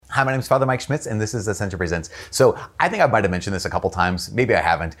Hi, my name is Father Mike Schmitz, and this is Ascension Presents. So I think I might have mentioned this a couple times, maybe I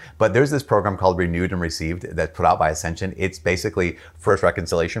haven't, but there's this program called Renewed and Received that's put out by Ascension. It's basically First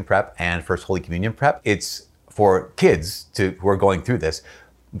Reconciliation Prep and First Holy Communion Prep. It's for kids who are going through this,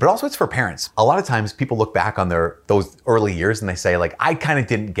 but also it's for parents. A lot of times people look back on those early years and they say like, I kind of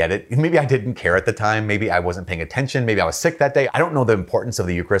didn't get it. Maybe I didn't care at the time. Maybe I wasn't paying attention. Maybe I was sick that day. I don't know the importance of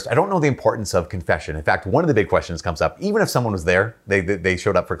the Eucharist. I don't know the importance of confession. In fact, one of the big questions comes up, even if someone was there, they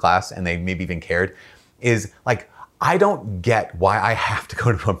showed up for class and they maybe even cared, is like, I don't get why I have to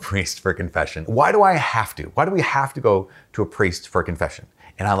go to a priest for confession. Why do I have to? Why do we have to go to a priest for confession?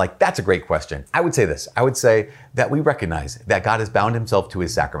 And I'm like, that's a great question. I would say this. I would say that we recognize that God has bound himself to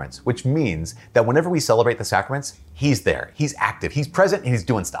his sacraments, which means that whenever we celebrate the sacraments, he's there, he's active, he's present, and he's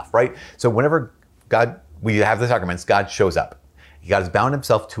doing stuff, right? So whenever we have the sacraments, God shows up. God has bound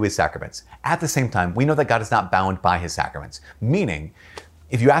himself to his sacraments. At the same time, we know that God is not bound by his sacraments. Meaning,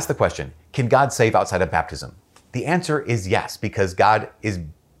 if you ask the question, can God save outside of baptism? The answer is yes, because God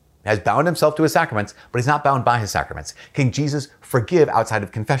has bound himself to his sacraments, but he's not bound by his sacraments. Can Jesus forgive outside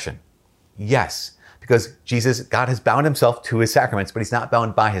of confession? Yes, because God has bound himself to his sacraments, but he's not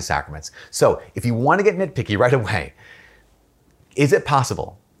bound by his sacraments. So if you want to get nitpicky right away, is it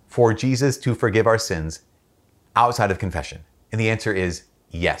possible for Jesus to forgive our sins outside of confession? And the answer is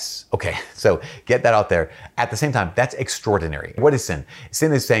yes. Okay, so get that out there. At the same time, that's extraordinary. What is sin?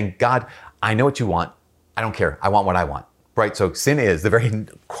 Sin is saying, God, I know what you want. I don't care. I want what I want. Right? So sin is the very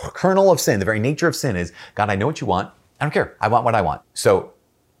kernel of sin, the very nature of sin is, God, I know what you want. I don't care. I want what I want. So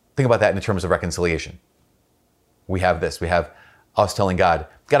think about that in terms of reconciliation. We have this. We have us telling God,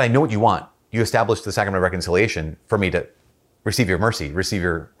 God, I know what you want. You established the sacrament of reconciliation for me to receive your mercy, receive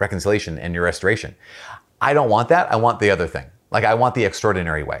your reconciliation and your restoration. I don't want that. I want the other thing. Like I want the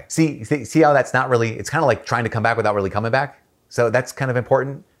extraordinary way. See how that's not really, it's kind of like trying to come back without really coming back. So that's kind of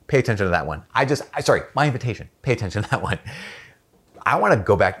important. Pay attention to that one. My invitation, pay attention to that one. I want to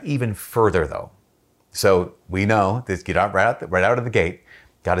go back even further though. So we know this, get out right out of the gate.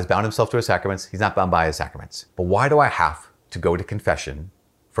 God has bound himself to his sacraments. He's not bound by his sacraments. But why do I have to go to confession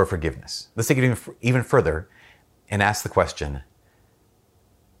for forgiveness? Let's take it even further and ask the question,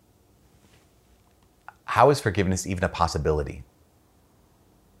 how is forgiveness even a possibility?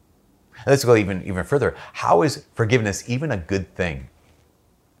 Let's go even further. How is forgiveness even a good thing?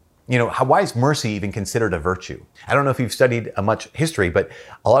 Why is mercy even considered a virtue? I don't know if you've studied much history, but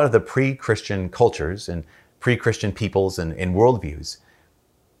a lot of the pre-Christian cultures and pre-Christian peoples and worldviews,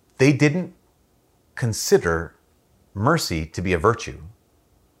 they didn't consider mercy to be a virtue.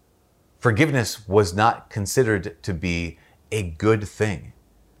 Forgiveness was not considered to be a good thing.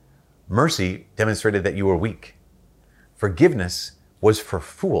 Mercy demonstrated that you were weak. Forgiveness was for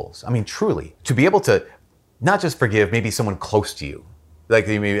fools. I mean, truly, to be able to not just forgive maybe someone close to you, like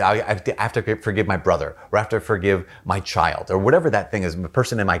maybe I have to forgive my brother, or I have to forgive my child, or whatever that thing is, a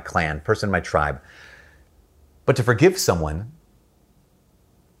person in my clan, person in my tribe. But to forgive someone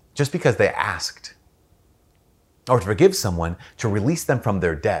just because they asked, or to forgive someone to release them from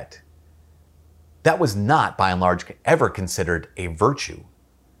their debt, that was not, by and large, ever considered a virtue.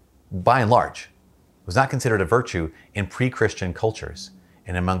 By and large, it was not considered a virtue in pre-Christian cultures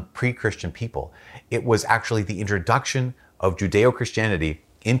and among pre-Christian people. It was actually the introduction of Judeo-Christianity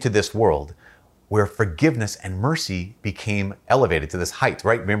into this world where forgiveness and mercy became elevated to this height,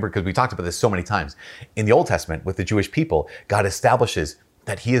 right? Remember, because we talked about this so many times. In the Old Testament, with the Jewish people, God establishes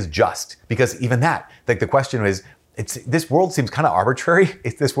that he is just. Because even that, like the question is, this world seems kind of arbitrary.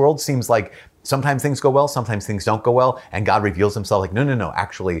 This world seems like sometimes things go well, sometimes things don't go well. And God reveals himself like, no,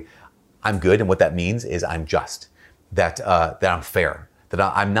 actually, I'm good. And what that means is I'm just, that I'm fair, that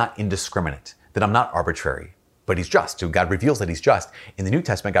I'm not indiscriminate, that I'm not arbitrary. But he's just. So God reveals that he's just. In the New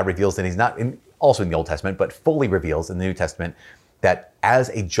Testament, God reveals that he's not, also in the Old Testament, but fully reveals in the New Testament that as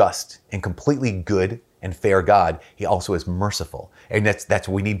a just and completely good and fair God, he also is merciful. And that's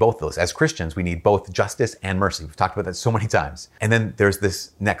we need both of those. As Christians, we need both justice and mercy. We've talked about that so many times. And then there's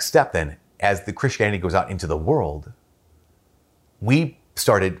this next step then. As the Christianity goes out into the world, we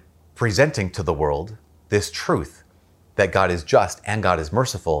started presenting to the world this truth that God is just and God is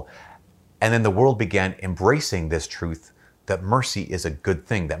merciful. And then the world began embracing this truth that mercy is a good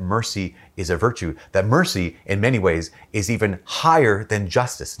thing, that mercy is a virtue, that mercy in many ways is even higher than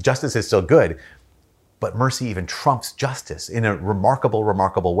justice. Justice is still good, but mercy even trumps justice in a remarkable,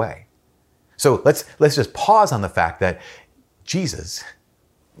 remarkable way. So let's just pause on the fact that Jesus,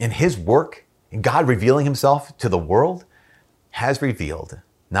 in his work, in God revealing himself to the world, has revealed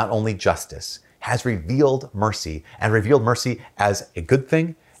not only justice, has revealed mercy, and revealed mercy as a good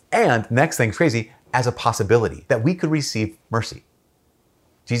thing, and next thing's crazy, as a possibility that we could receive mercy.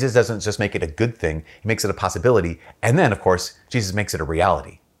 Jesus doesn't just make it a good thing, he makes it a possibility. And then, of course, Jesus makes it a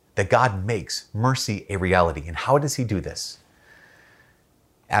reality. That God makes mercy a reality. And how does he do this?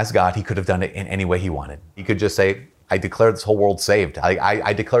 As God, he could have done it in any way he wanted. He could just say, I declare this whole world saved.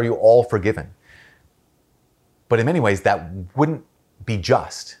 I declare you all forgiven. But in many ways, that wouldn't be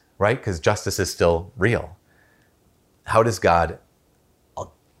just, right? Because justice is still real. How does God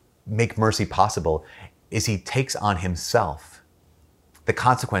make mercy possible? Is he takes on himself the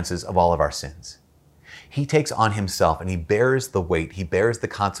consequences of all of our sins. He takes on himself and he bears the weight, he bears the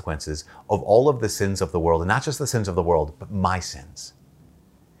consequences of all of the sins of the world, and not just the sins of the world, but my sins.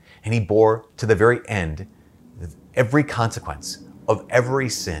 And he bore to the very end every consequence of every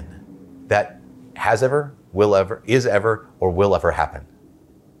sin that has ever, will ever, is ever, or will ever happen.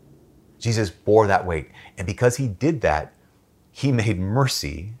 Jesus bore that weight. And because he did that, he made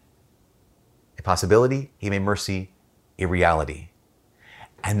mercy a possibility, he made mercy a reality.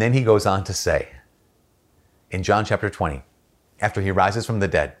 And then he goes on to say, in John chapter 20, after he rises from the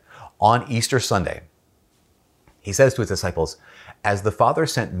dead, on Easter Sunday, he says to his disciples, as the Father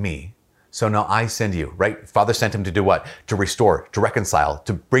sent me, so now I send you, right? Father sent him to do what? To restore, to reconcile,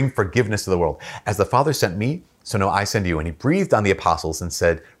 to bring forgiveness to the world. As the Father sent me, so now I send you. And he breathed on the apostles and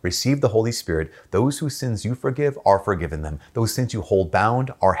said, receive the Holy Spirit. Those whose sins you forgive are forgiven them. Those sins you hold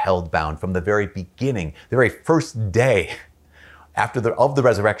bound are held bound. From the very beginning, the very first day of the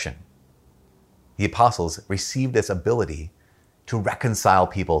resurrection, the apostles received this ability to reconcile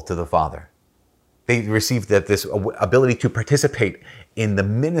people to the Father. They received this ability to participate in the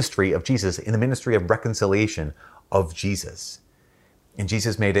ministry of Jesus, in the ministry of reconciliation of Jesus. And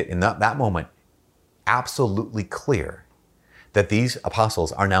Jesus made it in that moment absolutely clear that these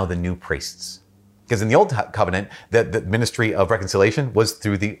apostles are now the new priests. Because in the Old Covenant, the ministry of reconciliation was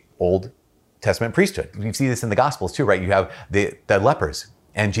through the Old Testament priesthood. You see this in the Gospels too, right? You have the lepers.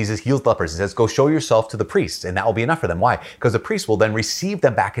 And Jesus heals lepers. He says, go show yourself to the priests, and that will be enough for them. Why? Because the priests will then receive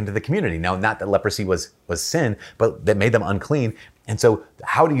them back into the community. Now, not that leprosy was sin, but that made them unclean. And so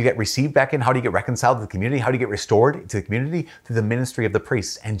how do you get received back in? How do you get reconciled to the community? How do you get restored to the community? Through the ministry of the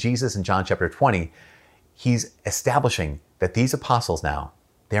priests. And Jesus in John chapter 20, he's establishing that these apostles now,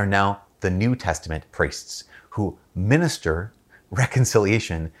 they are now the New Testament priests who minister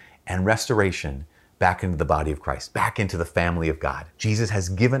reconciliation and restoration back into the body of Christ, back into the family of God. Jesus has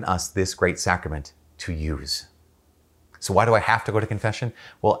given us this great sacrament to use. So why do I have to go to confession?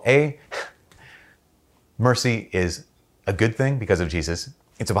 Well, mercy is a good thing because of Jesus.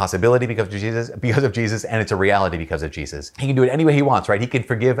 It's a possibility because of Jesus, and it's a reality because of Jesus. He can do it any way he wants, right? He can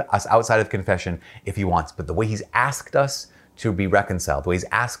forgive us outside of confession if he wants, but the way he's asked us to be reconciled, the way he's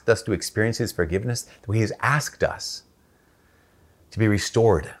asked us to experience his forgiveness, the way he's asked us to be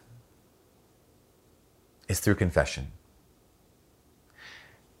restored is through confession.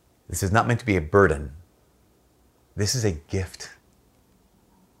 This is not meant to be a burden. This is a gift.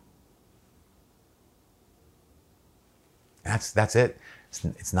 That's it.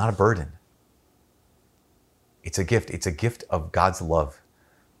 It's not a burden. It's a gift. It's a gift of God's love.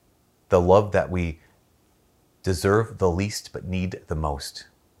 The love that we deserve the least but need the most.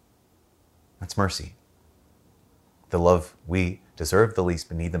 That's mercy. The love we deserve the least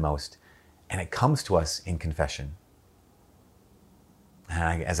but need the most. And it comes to us in confession.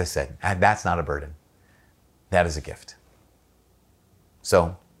 And as I said, that's not a burden. That is a gift.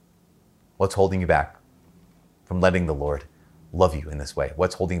 So, what's holding you back from letting the Lord love you in this way?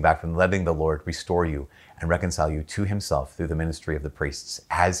 What's holding you back from letting the Lord restore you and reconcile you to himself through the ministry of the priests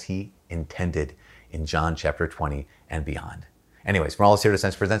as he intended in John chapter 20 and beyond? Anyways, from All Is Here to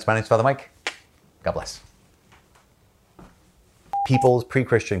Sense Presents, my name's Father Mike. God bless. People's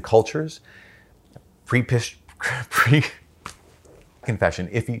pre-Christian cultures, pre-confession.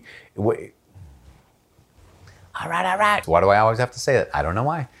 All right. Why do I always have to say that? I don't know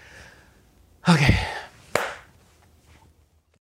why. Okay.